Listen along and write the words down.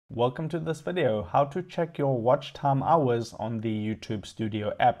Welcome to this video, how to check your watch time hours on the YouTube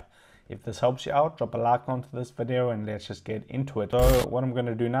Studio app. If this helps you out, drop a like onto this video and let's just get into it. So what I'm going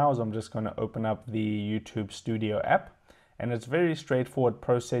to do now is I'm just going to open up the YouTube Studio app, and it's very straightforward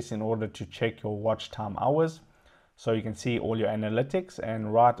process in order to check your watch time hours. So you can see all your analytics,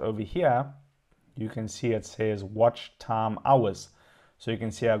 and right over here you can see it says watch time hours. So you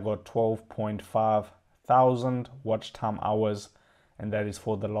can see I got 12.5 thousand watch time hours, and that is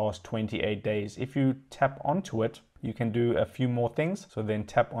for the last 28 days. If you tap onto it, you can do a few more things. So then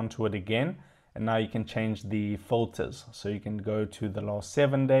tap onto it again, and now you can change the filters. So you can go to the last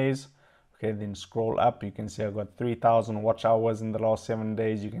 7 days. Okay, then scroll up. You can see I've got 3,000 watch hours in the last 7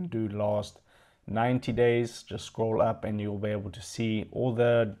 days. You can do last 90 days. Just scroll up and you'll be able to see all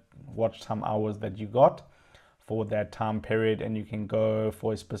the watch time hours that you got for that time period, and you can go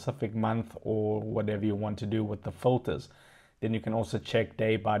for a specific month or whatever you want to do with the filters. Then you can also check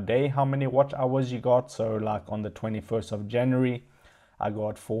day by day how many watch hours you got. So like on the 21st of January, I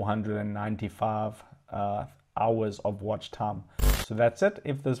got 495 hours of watch time. So that's it.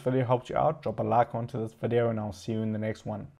 If this video helped you out, drop a like onto this video and I'll see you in the next one.